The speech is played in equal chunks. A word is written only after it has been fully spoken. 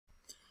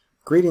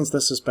Greetings,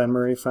 this is Ben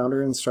Murray,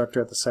 founder and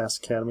instructor at the SaaS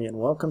Academy, and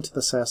welcome to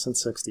the SaaS in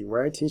 60,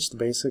 where I teach the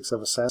basics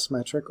of a SaaS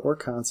metric or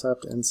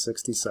concept in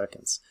 60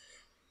 seconds.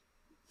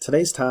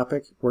 Today's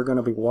topic, we're going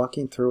to be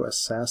walking through a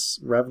SaaS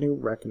revenue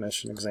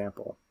recognition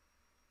example.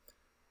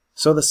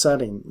 So the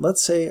setting,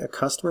 let's say a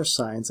customer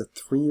signs a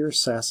 3-year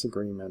SaaS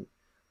agreement.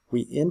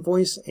 We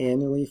invoice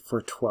annually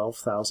for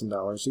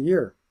 $12,000 a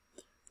year.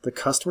 The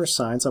customer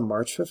signs on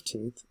March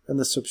 15th, and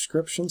the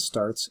subscription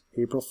starts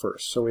April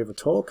 1st. So we have a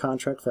total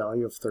contract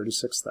value of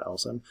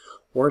 $36,000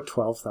 or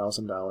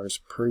 $12,000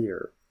 per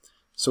year.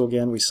 So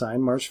again, we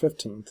sign March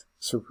 15th,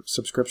 so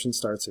subscription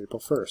starts April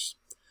 1st.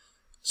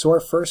 So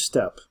our first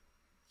step,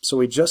 so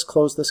we just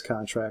closed this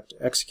contract,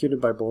 executed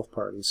by both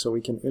parties, so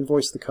we can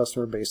invoice the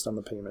customer based on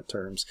the payment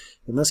terms.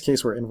 In this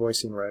case, we're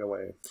invoicing right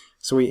away.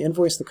 So we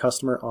invoice the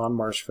customer on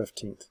March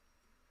 15th.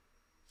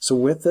 So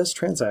with this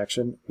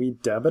transaction, we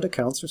debit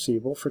accounts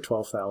receivable for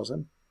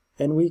 $12,000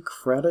 and we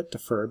credit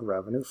deferred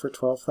revenue for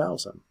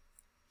 $12,000.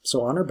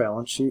 So on our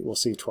balance sheet, we'll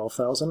see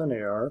 $12,000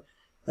 in AR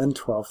and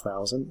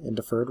 $12,000 in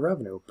deferred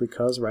revenue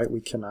because, right,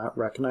 we cannot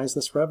recognize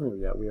this revenue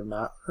yet. We have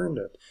not earned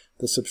it.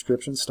 The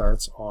subscription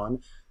starts on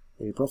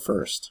April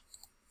 1st.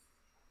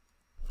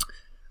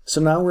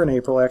 So now we're in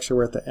April, actually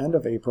we're at the end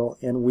of April,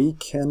 and we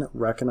can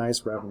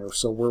recognize revenue.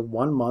 So we're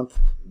 1 month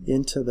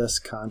into this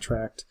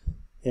contract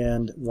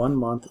and 1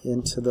 month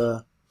into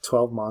the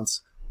 12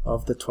 months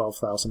of the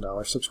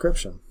 $12,000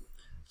 subscription.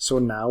 So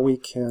now we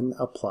can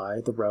apply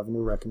the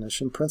revenue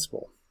recognition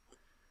principle.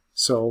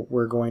 So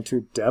we're going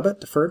to debit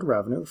deferred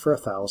revenue for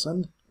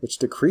 $1,000, which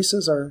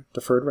decreases our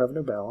deferred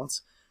revenue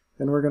balance,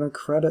 and we're going to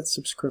credit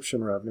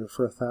subscription revenue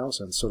for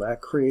 $1,000. So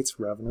that creates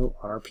revenue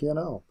on our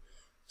P&L.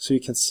 So you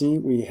can see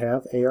we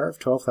have AR of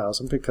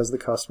 $12,000 because the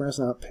customer has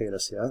not paid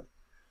us yet.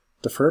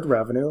 Deferred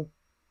revenue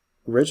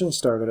originally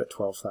started at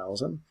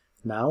 $12,000.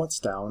 Now it's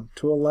down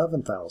to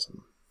 $11,000.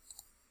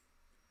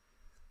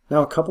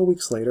 Now a couple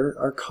weeks later,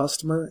 our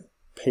customer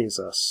pays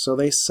us, so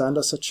they send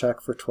us a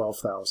check for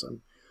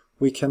 $12,000.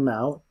 We can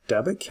now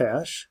debit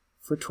cash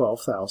for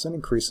 $12,000,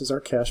 increases our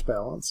cash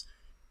balance,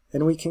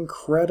 and we can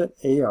credit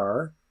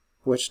AR,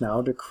 which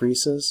now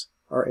decreases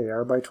our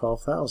AR by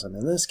 $12,000.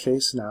 In this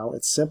case, now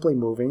it's simply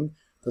moving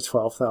the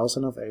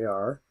 $12,000 of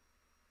AR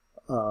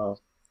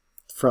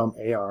from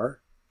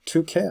AR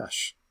to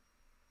cash.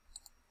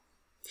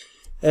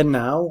 And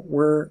now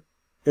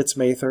it's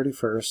May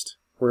 31st,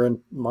 we're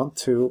in month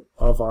 2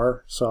 of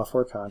our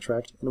software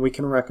contract, and we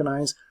can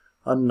recognize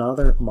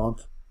another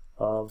month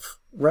of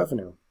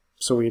revenue.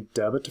 So we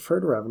debit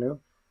deferred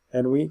revenue,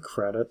 and we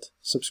credit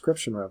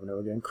subscription revenue.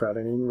 Again,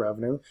 crediting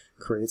revenue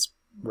creates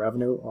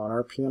revenue on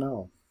our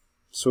P&L.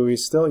 So you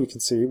can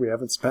see we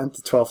haven't spent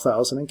the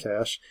 $12,000 in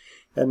cash,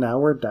 and now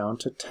we're down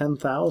to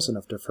 $10,000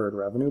 of deferred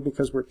revenue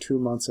because we're 2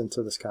 months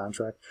into this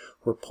contract.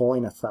 We're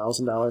pulling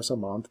 $1,000 a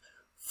month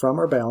from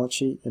our balance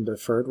sheet in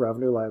deferred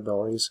revenue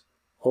liabilities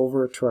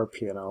over to our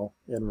P&L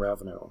in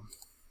revenue.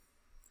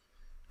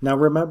 Now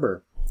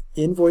remember,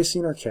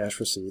 invoicing our cash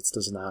receipts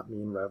does not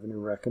mean revenue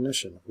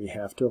recognition. We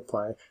have to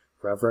apply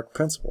RevRec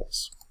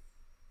principles.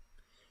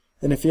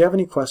 And if you have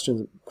any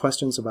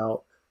questions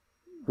about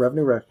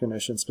revenue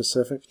recognition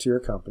specific to your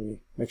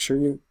company, make sure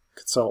you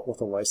consult with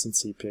a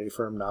licensed CPA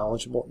firm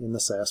knowledgeable in the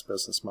SaaS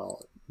business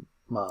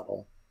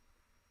model.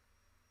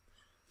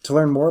 To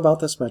learn more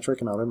about this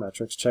metric and other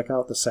metrics, check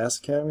out the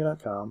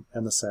SaaSacademy.com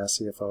and the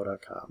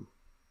SaaSCFO.com.